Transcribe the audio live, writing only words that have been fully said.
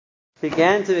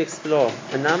began to explore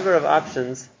a number of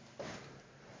options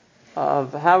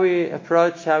of how we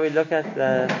approach, how we look at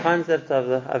the concept of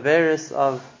the Averis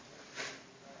of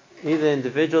either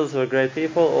individuals who are great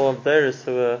people or Averis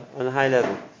who are on a high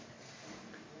level.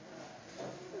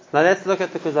 Now let's look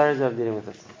at the Kuzaris who are dealing with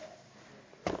it.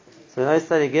 So in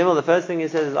study Gimel, the first thing he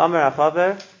says is Amar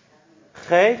Achaber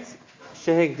Chet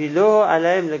Shehegdiluhu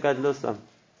Aleim Legadlusam.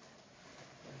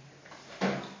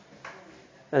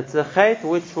 It's a chet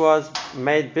which was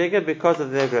made bigger because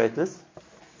of their greatness.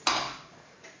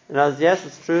 And as yes,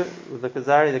 it's true, with the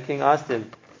Kuzari, the king asked him,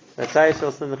 but it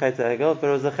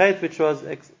was a chet which was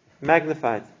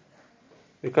magnified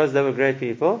because they were great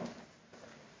people.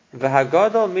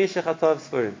 V'hagadol mishachatov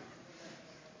sfurim.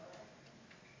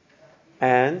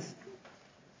 And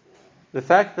the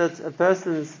fact that a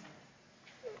person's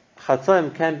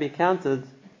chatzom can be counted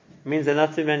means there are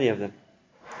not too many of them.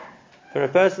 For a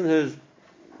person who's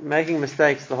making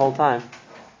mistakes the whole time,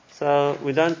 so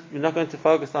we're not going to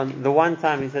focus on the one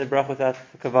time he said a bracha without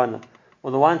kavanah,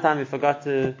 or the one time he forgot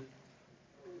to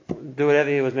do whatever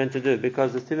he was meant to do,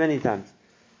 because there's too many times.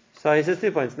 So he says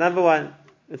 2 points. Number one,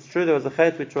 it's true there was a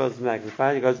chet which was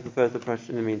magnified. He goes to the first approach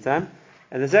in the meantime.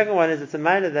 And the second one is it's a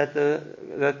matter that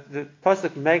the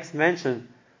pasuk makes mention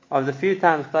of the few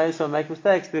times Klal Yisrael make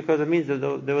mistakes, because it means that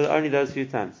there were only those few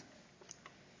times.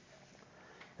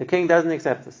 The king doesn't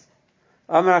accept this.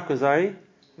 Amar Kuzari,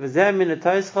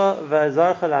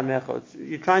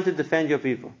 you're trying to defend your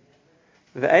people.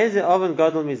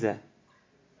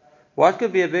 What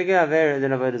could be a bigger avera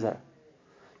than avodah zarah?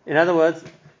 In other words,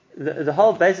 the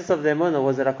whole basis of their emunah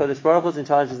was that HaKadosh Baruch Hu is in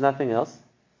charge, there's nothing else.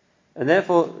 And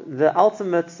therefore, the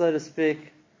ultimate, so to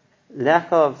speak,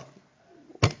 lack of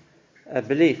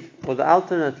belief, or the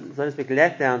ultimate, so to speak,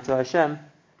 letdown to Hashem,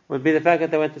 would be the fact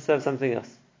that they went to serve something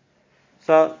else.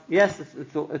 So, yes,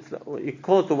 it's you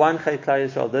call it the one Chet Klal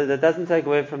Yisrael. That doesn't take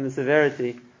away from the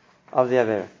severity of the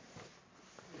Avera.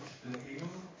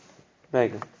 Very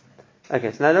good.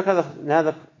 Okay, so now look how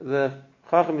the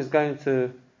Chacham is going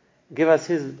to give us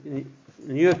his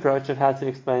new approach of how to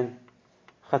explain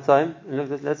Chatzayim. And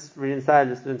let's read inside,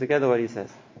 let's learn together what he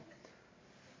says.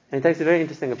 And he takes a very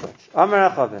interesting approach. Amar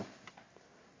Achaber.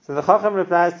 So the Chacham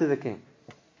replies to the king.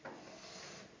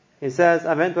 He says,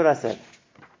 I meant what I said.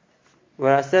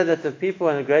 Where I said that the people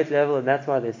are on a great level and that's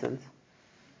why they sinned.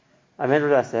 I meant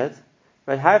what I said.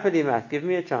 But Harpadimat, give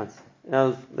me a chance.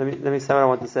 Now, let me say what I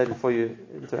want to say before you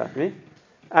interrupt me.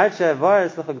 First,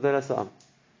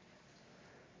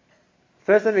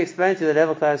 let me explain to you the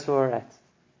level Klal Yisrael were at.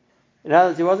 In other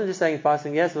words, he wasn't just saying in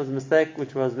passing, yes, it was a mistake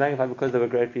which was magnified because they were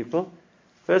great people.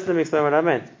 First, let me explain what I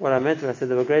meant. What I meant when I said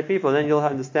they were great people, then you'll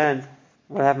understand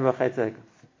what happened with Chet Zekel.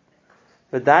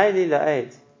 But Daili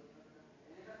La'ed,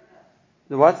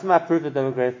 what's my proof that they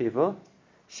were great people?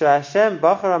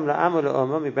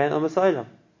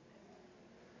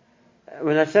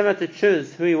 When Hashem had to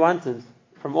choose who He wanted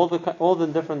from all the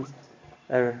different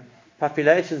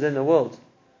populations in the world,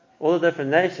 all the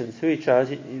different nations, who He chose,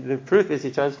 the proof is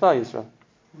He chose Klal Yisrael.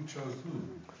 Who chose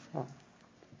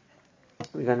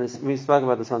who? We spoke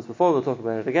about this once before, we'll talk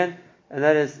about it again, and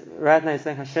that is, right now He's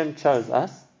saying Hashem chose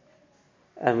us,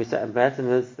 and we say,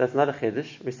 that's not a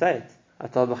chiddush, we say it.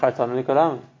 Atal b'char tanu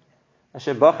mikolami.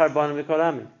 Hashem b'char banu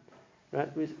mikolami. Right?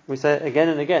 We say it again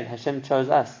and again, Hashem chose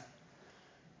us.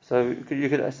 So you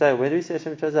could say, where do we say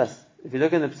Hashem chose us? If you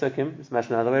look in the Pesukim, it's much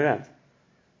the other way around.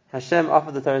 Hashem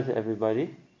offered the Torah to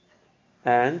everybody,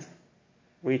 and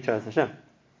we chose Hashem.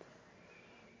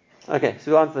 Okay,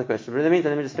 so we'll answer the question. But in the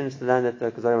meantime, let me just finish the line that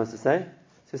Kuzari wants to say.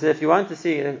 So he said, if you want to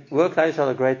see, were Klal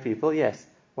Yisrael great people? Yes.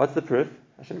 What's the proof?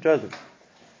 Hashem chose them.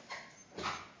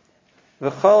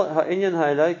 V'chol ha'inyan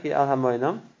ha'eloki al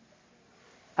ha'moinam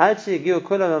ad she'yigiu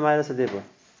kulam ha'maylas ha'dibur.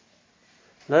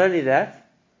 Not only that,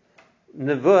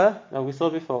 Nevuah, like we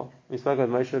saw before, we spoke about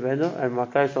Moshe Rabbeinu and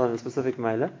Klal Yisrael in a specific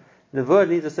Meilah. Nevuah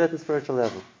needs a certain spiritual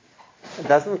level. It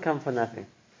doesn't come for nothing.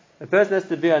 A person has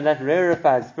to be on that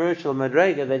rarefied spiritual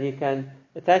madrega that he can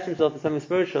attach himself to something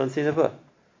spiritual and see Nevuah.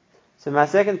 So my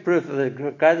second proof of the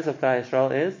guidance of Klal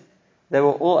Yisrael is they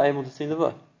were all able to see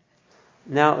Nevuah.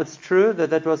 Now, it's true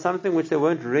that was something which they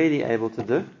weren't really able to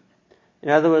do. In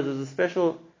other words, it was a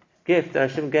special gift that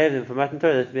Hashem gave them from Matan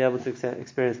Torah to be able to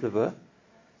experience Nevuah.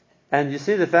 And you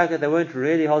see the fact that they weren't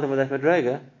really holding with that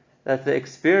madrega, that the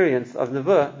experience of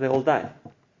Nevuah, they all died.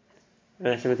 And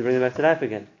Hashem had to bring them back to life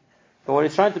again. But what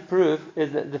he's trying to prove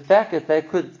is that the fact that they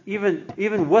could,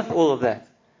 even with all of that,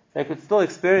 they could still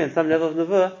experience some level of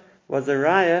Nevuah, was a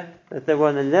raya that they were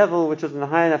on a level which was on a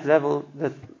high enough level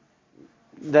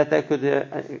that they could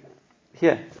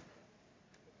hear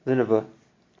the Nevuah.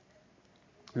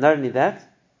 Not only that,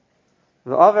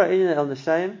 the other in el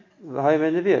Neshayim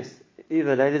v'hayim nevios. Even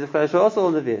the ladies of Klal Yisrael are also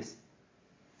all nevios.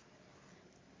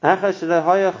 Achas shelo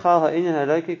haya chal ha'inyan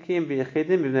ha'loki kiyim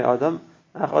b'yechidim b'bnei Adam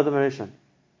ach Adam HaRishon.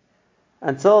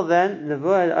 Until then,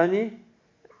 Nevuah had only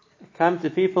come to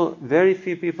people, very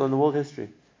few people in the world history.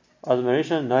 Adam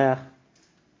HaRishon, Noach,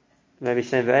 maybe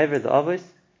Shem v'Ever, the Avos,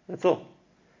 that's all.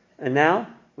 And now,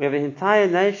 we have an entire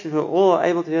nation who are all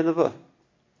able to hear Nevuah.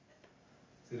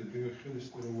 Is it a bigger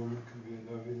chiddush that a woman can be a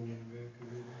Navi than a man can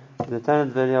be a Navi? The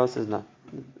Tanakh Daniel says no.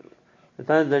 The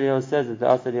Tanakh Daniel says that they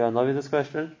asked Eliyahu Navi this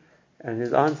question, and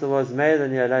his answer was, Meir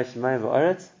and Yalai Shemayim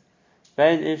v'Oretz,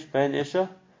 Bein Ish, Bein Isha,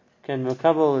 can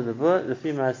Mekabel Nevuah, the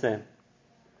female same.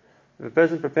 If a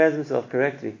person prepares himself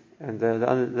correctly, and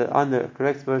on the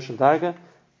correct spiritual targa,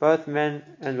 both men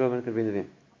and women can be Nevi'im.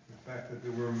 The fact that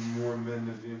there were more men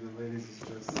Nevi'im than ladies is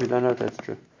just... We don't know if that's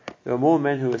true. There were more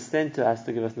men who were sent to us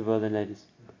to give us Nevuah than ladies.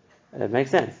 And it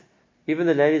makes sense. Even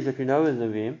the ladies that we know with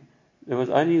Nevi'im, there was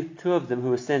only 2 of them who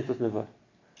were sent with Nevuah.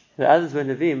 The others were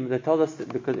Nevi'im, they told us that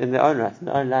because in their own rights, in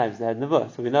their own lives, they had Nevuah,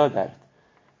 so we know about it.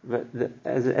 But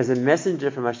as a messenger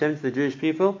from Hashem to the Jewish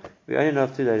people, we only know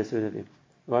of 2 ladies who were Nevi'im.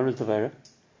 One was Devorah,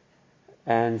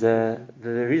 and the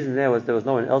reason there was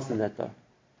no one else in that door.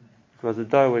 It was a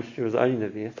door which she was only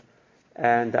Nevi'ah,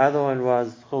 and the other one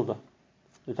was Chulda,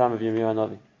 the time of Yirmiyahu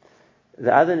Navi.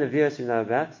 The other Nevi'ahs we know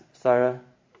about, Sarah,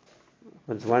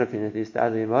 was one opinion at least, the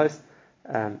other most,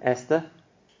 Esther,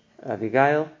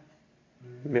 Abigail,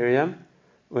 Miriam,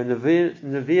 were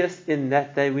Nevi'ahs in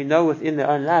that day. We know within their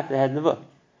own life they had Nevuah,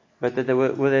 but that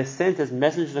were they sent as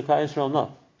messengers to Klal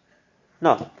Yisrael?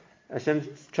 No. Hashem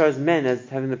chose men as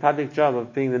having the public job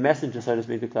of being the messenger, so to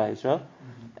speak, to Klal Yisrael.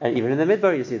 And even in the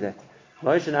Midbar you see that.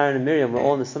 Moshe and Aaron and Miriam were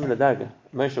all in a similar darga.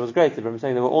 Moshe was great, but I'm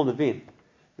saying they were all Nevi'im.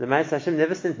 The Ma'aseh Hashem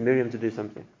never sent Miriam to do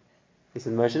something. He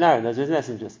sent Moshe and Aaron, those were his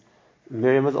messengers.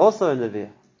 Miriam was also a Nevi'ah,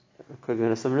 could be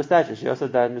in a similar stature. She also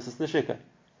died in Mrs. Neshika.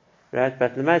 Right?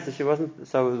 But the Ma'aseh she wasn't.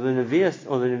 So the Nevi'ahs,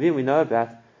 or the Nevi'im we know about,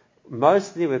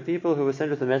 mostly were people who were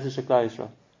sent with the message to Klal Yisrael.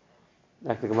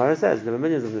 Like the Gemara says, there were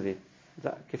millions of Nevi'im.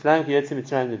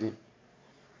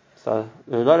 So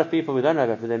there are a lot of people we don't know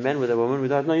about, whether they're men, whether they're women, we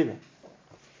don't know either.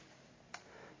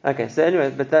 Okay, so anyway,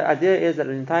 but the idea is that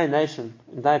an entire nation,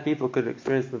 entire people could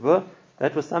experience Nevuah.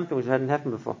 That was something which hadn't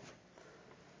happened before.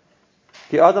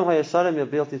 The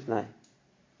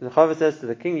Chava says to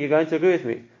the king, you're going to agree with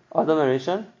me. Adam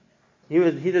HaRishon,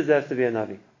 he deserves to be a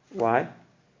Navi. Why?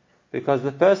 Because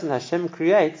the person Hashem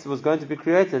creates was going to be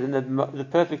created in the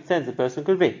perfect sense a person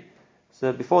could be.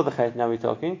 So before the Chet, now we're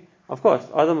talking, of course,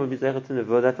 Adam would be Zeichel to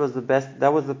Nevuah. That was the best,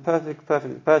 that was the perfect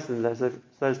person, that, so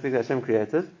to speak, that Hashem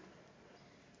created.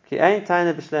 Ki ein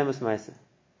taina b'shleimus ma'aseh.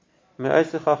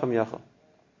 Me'oseh chacham yachol.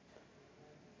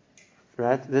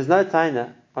 Right? There's no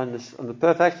taina on the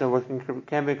perfection of what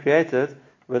can be created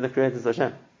when the creator is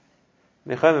Hashem.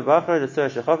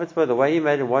 The way he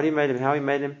made him, what he made him, how he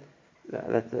made him,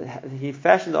 that he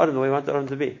fashioned Adam the way he wanted Adam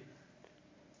to be.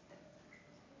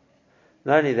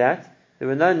 Not only that, there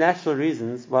were no natural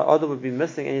reasons why Adam would be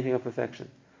missing anything of perfection.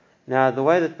 Now, the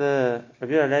way that the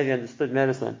Rabbi Yehuda Levi understood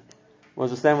medicine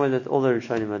was the same way that all the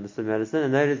Rishonim understood medicine,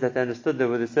 and that is that they understood there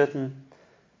was a certain,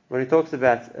 when he talks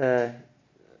about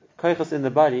koichos in the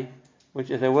body,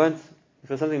 which if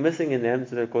there's something missing in them,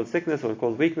 so they're called sickness or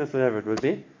called weakness, whatever it would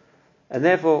be, and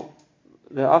therefore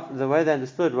the way they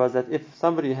understood was that if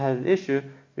somebody had an issue,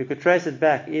 we could trace it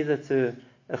back either to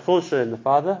a chulsha in the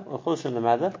father or a chulsha in the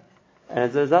mother, and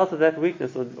as a result of that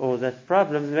weakness or that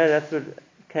problem, that's what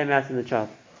came out in the child.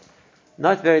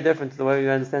 Not very different to the way we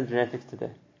understand genetics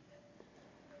today.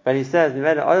 But he says,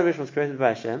 Adam was created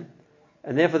by Hashem,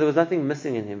 and therefore there was nothing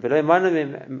missing in him. Either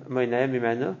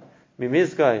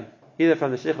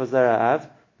from the Shich or Zara Av,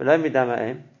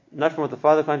 not from what the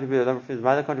father contributed, not from his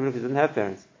mother contributed, because he didn't have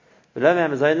parents.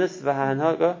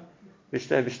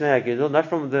 Not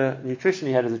from the nutrition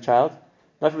he had as a child,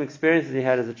 not from experiences he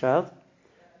had as a child.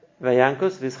 Not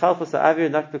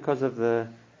because of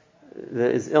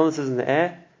his illnesses in the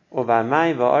air, or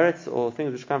or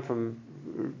things which come from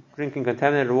drinking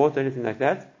contaminated water, anything like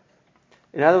that.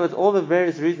 In other words, all the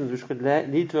various reasons which could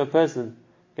lead to a person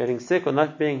getting sick or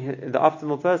not being the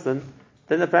optimal person,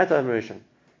 then the Prat HaMarishon.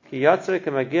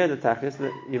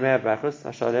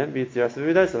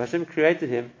 Hashem created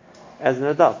him as an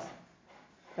adult,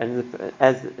 and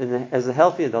as a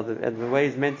healthy adult, and the way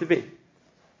he's meant to be.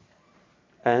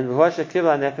 And Hashem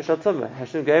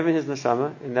gave him his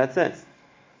neshama in that sense.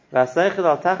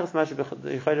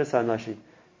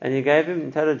 And he gave him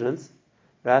intelligence,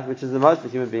 right, which is the most a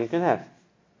human being can have.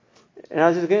 And I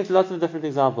was just going into lots of different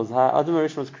examples how Adam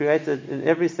HaRishon was created in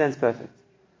every sense perfect.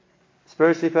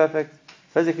 Spiritually perfect,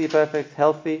 physically perfect,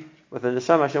 healthy, with the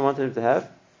neshama Hashem wanted him to have.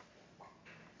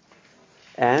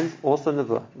 and also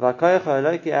Nevuah. V'hakoyach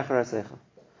ha'eloki achar ha'seichel.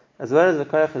 As well as the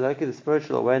koyach ha'eloki, the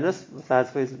spiritual awareness, besides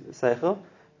for his seichel,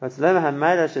 v'tzalem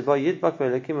ha'mayla sheba yidbak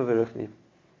v'elokim v'ruchnim.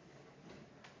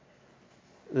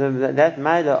 That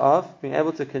mayla of being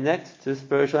able to connect to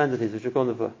spiritual entities, which we call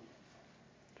Nevuah.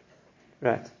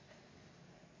 Right.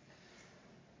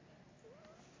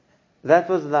 That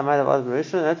was the mayla of Adam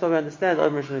Rishon, and that's why we understand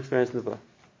Adam Rishon experienced Nevuah.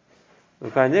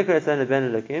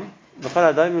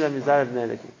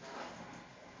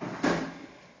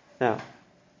 Now,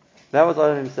 that was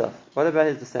Adam himself. What about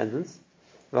his descendants?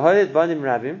 Adam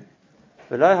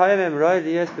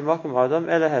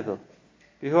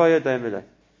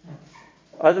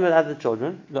had other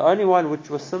children. The only one which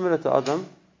was similar to Adam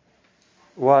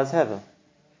was Hevel.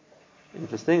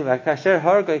 Interesting. Cain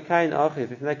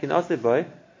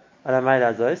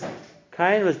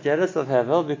was jealous of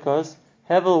Hevel because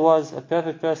Hevel was a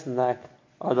perfect person like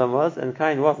Adam was, and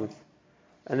Cain wasn't.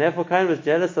 And therefore Cain was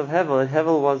jealous of Hevel, and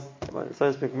Hevel was,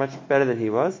 so to speak, much better than he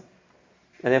was,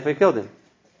 and therefore he killed him.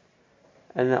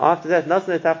 And after that,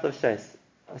 Nasan tapped of Shais.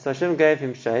 So Hashem gave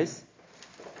him Shais,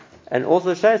 and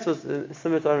also Shais was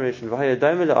similar to Adam Rishon.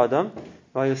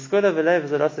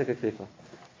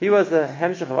 He was the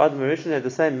Hemshech of Adam Rishon, he had the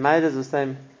same Maidas, the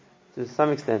same, to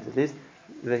some extent at least,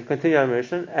 they continued Adam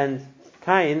Rishon, and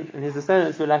Cain and his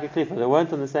descendants were like a klipa, they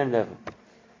weren't on the same level.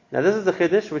 Now this is the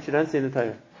Chiddush which you don't see in the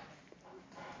Torah.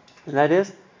 And that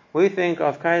is, we think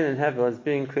of Cain and Hevel as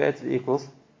being created equals.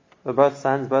 We're both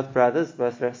sons, both brothers,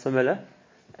 both very similar.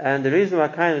 And the reason why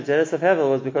Cain was jealous of Hevel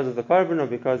was because of the korban, or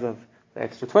because of the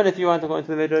extra 12 if you want to go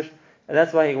into the Midrash, and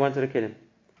that's why he wanted to kill him.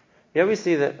 Here we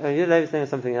see that Yehuda Levi is saying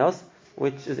something else,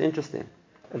 which is interesting.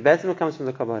 The Betzim comes from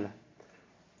the Kabbalah.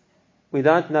 We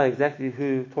don't know exactly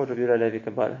who taught Rabbi Yehuda Levi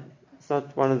Kabbalah. It's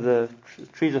not one of the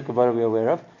trees of Kabbalah we're aware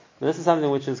of. But this is something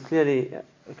which is clearly,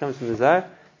 it comes from the Zohar,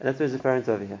 and that's what is apparent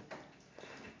over here.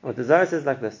 What the Zohar says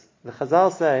like this. The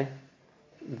Chazal say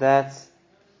that,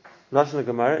 Lashon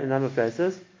Gemara, in a number of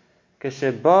places,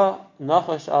 Kesheba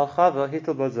Nachash al Chava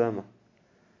hitel bo Zoma.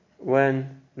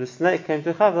 When the snake came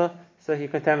to Chava, so he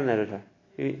contaminated her.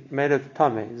 He made her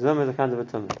tameh. Zoma is a kind of a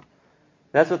tameh.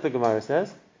 That's what the Gemara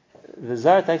says. The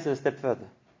Zohar takes it a step further,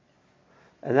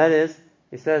 and that is,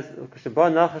 he says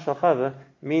Kesheba Nachash al Chava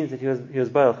means that he was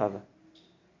Baal Chava,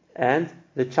 and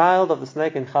the child of the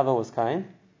snake in Chava was Cain,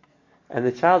 and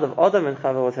the child of Adam in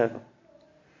Chava was Hevel,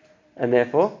 and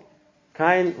therefore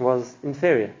Cain was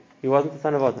inferior. He wasn't the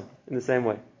son of Adam in the same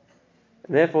way,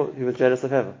 and therefore he was jealous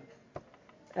of Hevel,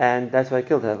 and that's why he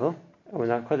killed Hevel. And when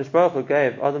HaKadosh Baruch Hu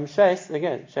gave Adam Shais,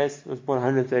 again, Shais was born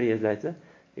 130 years later,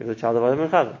 he was a child of Adam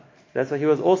and Chava. That's why he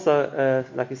was also,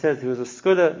 like he says, he was a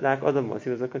scholar like Adam was. He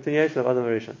was a continuation of Adam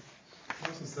Rishon. He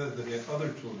also says that he had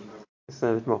other children. It's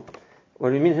a bit more.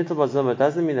 When we mean Hitel Bat Zoma, it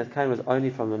doesn't mean that Cain was only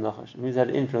from the Nachash. It means it had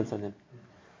influence on him.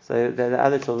 So the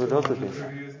other children would also be.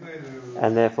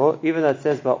 And therefore, even though it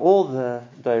says by all the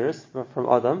Dairis from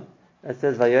Adam, it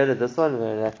says Vayoda this one,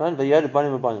 Vayoda that one, Vayoda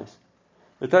Banim Abanos.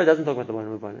 The Torah doesn't talk about the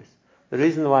Banim Abanos. The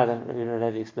reason why the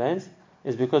Levi explains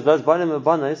is because those Banim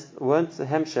Abanos weren't the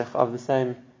Hemshech of the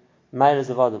same Mailas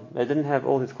of Adam. They didn't have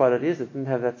all his qualities, they didn't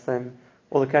have that same,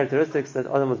 all the characteristics that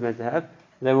Adam was meant to have.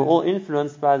 They were all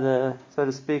influenced by the, so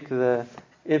to speak, the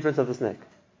influence of the snake.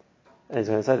 And he's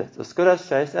going to say that. So Skuras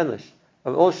Shais Enlish.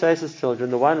 Of all Shais's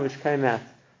children, the one which came out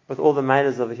with all the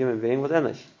manners of a human being was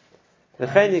Enlish.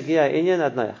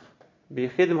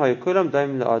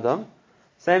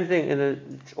 Same thing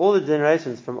in all the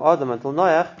generations from Adam until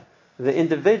Noach, the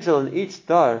individual in each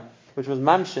dar, which was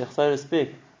mamshech, so to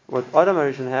speak, what Adam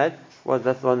Rishon had,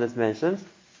 that's the one that's mentioned.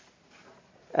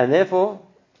 And therefore,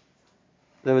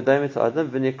 they were daimim to Adam.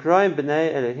 V'nikroim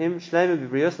b'nei Elohim shleimim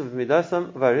b'briyosam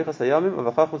v'midosam v'arichas hayamim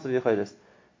v'chachmus v'yicholos.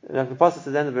 Like the pasuk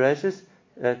says in the Bereshis,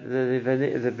 that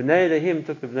the b'nei Elohim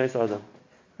took the b'nei to Adam.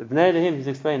 The b'nei Elohim, he's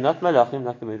explained, not malachim,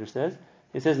 like the Midrash says.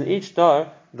 He says in each star,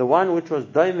 the one which was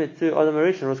daimim to Adam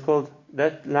Rishon was called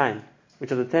that line,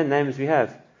 which are the 10 names we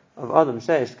have of Adam,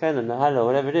 Sheish, Canaan, Nahala,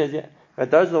 whatever it is. Yeah. But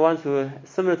those are the ones who were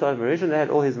similar to Adam Rishon. They had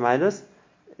all his milas,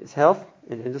 his health,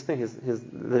 interesting,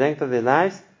 the length of their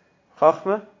lives,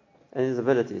 Chachma, and his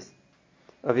abilities.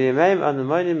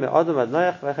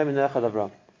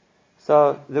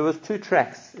 So there was 2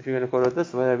 tracks, if you're going to call it this,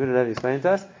 the way Rabbi Levi explained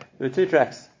to us. There were 2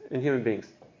 tracks in human beings.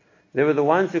 There were the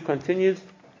ones who continued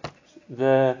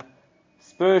the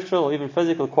spiritual or even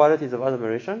physical qualities of Adam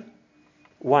Rishon,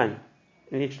 1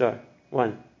 in each door,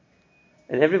 1.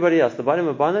 And everybody else, the bottom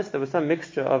of Banas, there was some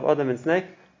mixture of Adam and snake,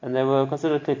 and they were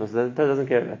considered klippas. The Torah doesn't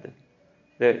care about them.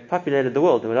 They populated the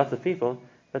world. There were lots of people,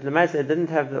 but Lemaisa, it didn't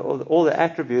have all the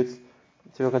attributes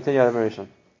to continue Adam Rishon.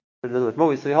 A little bit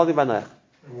more. So you're holding by Noach.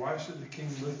 And why should the king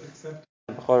live except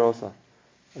Bechor also?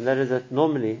 and that is that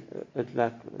normally,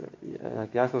 like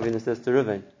Yaakov Avinu says to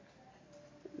Reuven,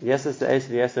 yes, it's the Eis,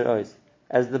 yes, there is.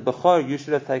 As the Bechor, you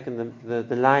should have taken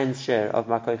the lion's share of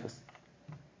my koiches.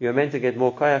 You're meant to get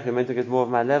more koyach, you're meant to get more of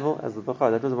my level as the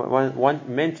Bechor. That was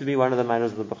meant to be one of the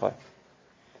manners of the Bechor.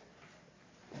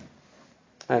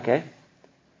 Okay.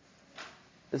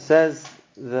 It says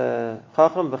the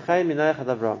Chacham B'chei Minayach Ad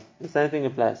Avram. The same thing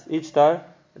applies. Each star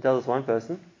it tells us one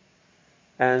person,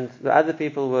 and the other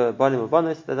people were Bonim or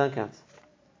Bonis, they don't count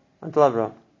until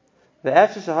Avram. The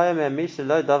Afshe Shahaya Me'amish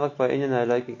Shelo Davak Ba'inyan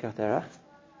Ha'eloki Kachterach.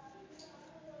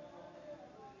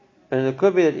 And it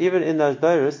could be that even in those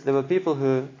Doros, there were people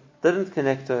who didn't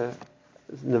connect to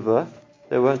Nevuah,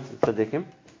 they weren't Tzaddikim,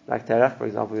 like Terach, for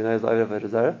example, we know is over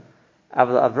Avodah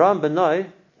Avram Benoi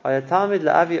Hayatalmid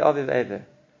La'avi Aviv Eber.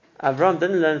 Avram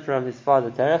didn't learn from his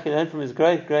father Terach, he learned from his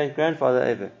great grandfather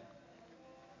Eber.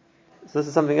 So this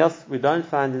is something else we don't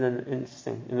find in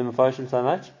the Mefarshim so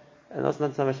much, and also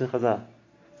not so much in Chazal.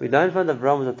 We don't find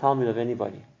Avram was a Talmud of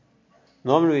anybody.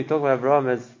 Normally we talk about Avram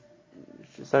as,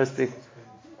 so to speak,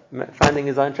 finding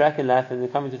his own track in life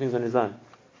and coming to things on his own.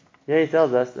 Here he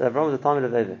tells us that Avram was a Talmud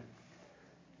of Eber,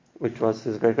 which was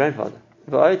his great grandfather.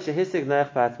 Not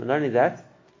only that,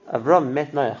 Avram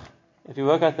met Noach. If you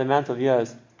work out the amount of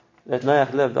years that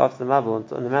Noach lived after the Mabul and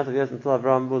the amount of years until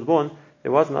Avram was born,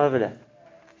 there was an overlap.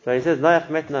 So he says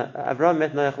Avram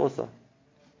met Noach also.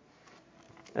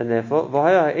 And therefore, the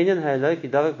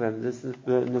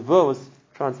Nevuah was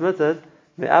transmitted.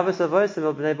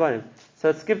 So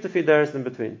it skipped a few days in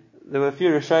between. There were a few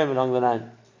Rishonim along the line.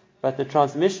 But the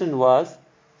transmission was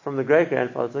from the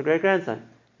great-grandfather to the great-grandson.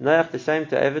 Noach to Shem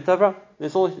to Eved Avram. They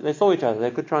saw each other.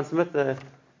 They could transmit the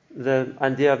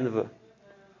idea of Nevuah.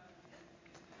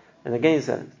 And again he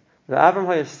said, Avram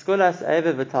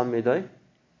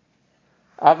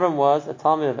was a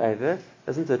Talmud of Eber.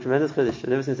 Listen to a tremendous chiddush. I've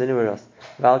never seen this anywhere else.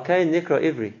 Valkei Nikra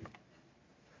Ivri.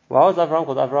 Why was Avram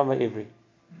called Avram Ivri?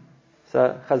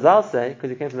 So Chazal say because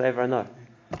he came from the Eber Anor.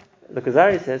 The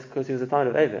Kuzari says because he was a Talmud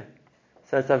of Eber.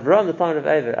 So it's Avram the Talmud of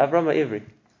Eber. Avram Ivri.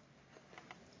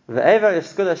 The Eber is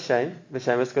Skulas Shem. The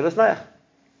Shem is Skulas Noach.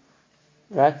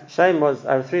 Right? Shem was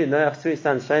out of Noach's three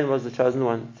sons. Shem was the chosen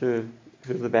one who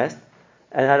was the best,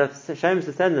 and out of Shem's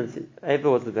descendants, Eber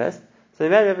was the best. So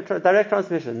we have a direct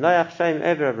transmission. Noach, Shem,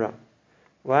 Eber, Avram.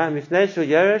 Why? Mifnei shu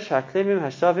yeresh haklimim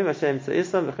hashavim Hashem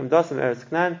tzisam v'chimdosam eretz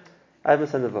Knan admas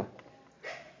hanavah.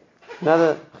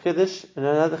 Another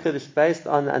chiddush based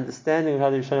on the understanding of how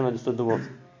the Rishonim understood the world.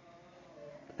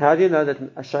 How do you know that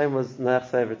Hashem was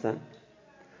Noach's favorite son?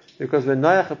 Because when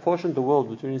Noach apportioned the world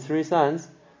between his three sons,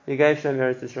 he gave Shem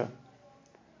Eretz Yisrael.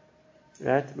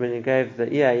 Right? When he gave the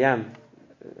Iyayam,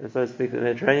 so to speak, the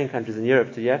Mediterranean countries in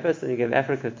Europe to Yefes, and he gave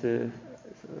Africa to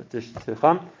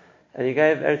Cham, and he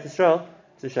gave Eretz Yisrael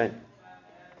to Shem.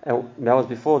 And that was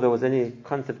before there was any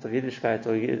concept of Yiddishkeit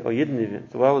or Yidden even.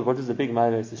 So what is the big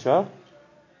mile of Eretz Yisrael?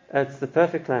 It's the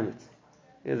perfect climate.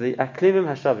 The Aklimim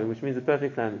Hashavim, which means the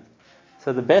perfect climate.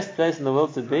 So the best place in the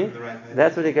world to be,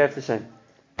 that's what he gave to Shem.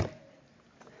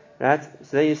 Right?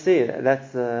 So there you see,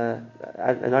 that's, and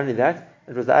not only that,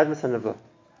 it was the Admas HaNevuah.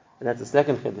 And that's the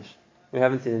second Chiddush. We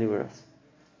haven't seen anywhere else.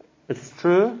 It's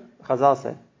true, Chazal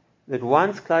say, that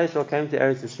once Klal Yisrael came to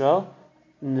Eretz Yisrael,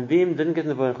 Nevi'im didn't get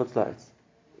Nevuah in Chutz La'aretz.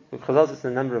 Chazal says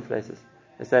in a number of places.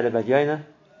 They said about Yonah,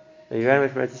 that he ran away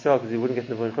from Eretz Yisrael because he wouldn't get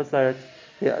Nevuah in Chutz La'aretz.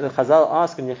 The Chazal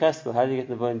ask in Yecheskel, how do you get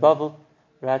Nevuah in Bavel?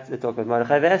 Right? They talk about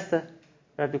Mordechai ve'Esther.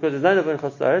 Right? Because there's no Nevuah in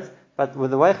Chutz La'aretz. But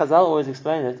with the way Chazal always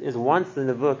explain it is once the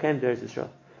Nevuah came to Eretz Yisrael.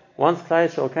 Once Klal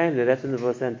Yisrael came there, that's when the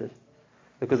Nevuah centered.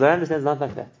 Because I understand it's not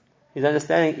like that. He's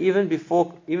understanding even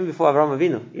before Avraham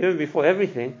Avinu, even before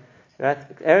everything, right?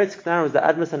 Eretz Knan was the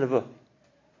Admas HaNevuah.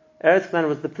 Eretz Knan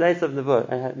was the place of Nevuah.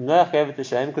 And Noach gave it to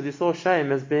Shem because he saw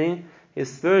Shem as being his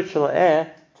spiritual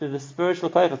heir to the spiritual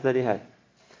koichos that he had.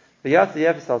 The Yatz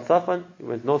Yefes al Tzafon, he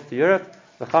went north to Europe,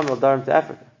 the Cham al Darim to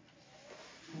Africa.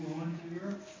 Who went to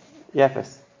Europe?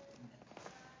 Yefes.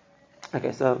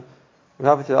 Okay, so we're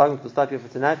happy to argue, we'll stop here for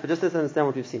tonight, but just let's understand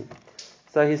what we've seen.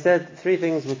 So he said three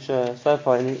things which so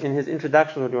far in his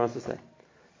introduction what he wants to say.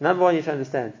 Number one, you should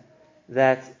understand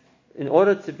that in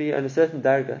order to be on a certain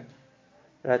darga,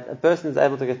 right, a person is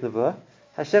able to get Nevuah,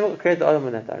 Hashem will create the Adam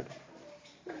in that darga.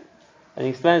 And he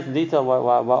explains in detail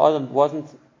why Adam wasn't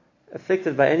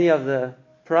afflicted by any of the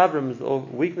problems or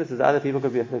weaknesses that other people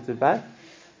could be afflicted by.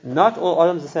 Not all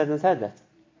Adam's descendants had that.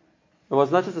 It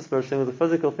was not just a spiritual thing, it was a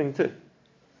physical thing too.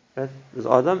 Right? It was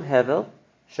Adam, Hevel,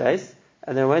 Shais,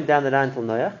 and then went down the line till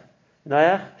Noach,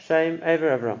 Shem,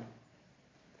 Ever, Avram.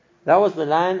 That was the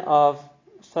line of,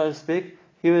 so to speak,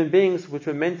 human beings which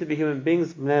were meant to be human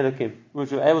beings, Bnei Elokim,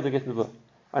 which were able to get Nevuah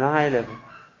on a higher level.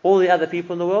 All the other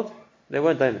people in the world, They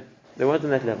weren't daimim. They weren't on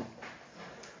that level.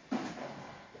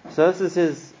 So this is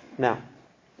his now.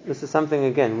 This is something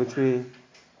again which we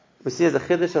see as a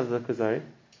chiddush of the Kuzari,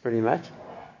 pretty much,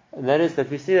 and that is that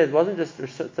we see that it wasn't just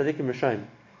tzaddikim rishonim.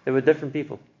 They were different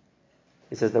people.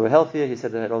 He says they were healthier. He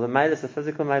said they had all the midas, the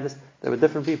physical midas. They were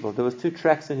different people. There was two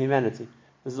tracks in humanity.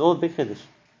 This is all a big chiddush.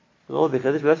 It's all a big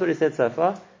chiddush. But that's what he said so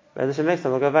far. But next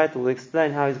time we'll go weiter. We'll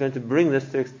explain how he's going to bring this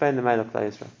to explain the Ma'ila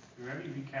Klal Yisrael.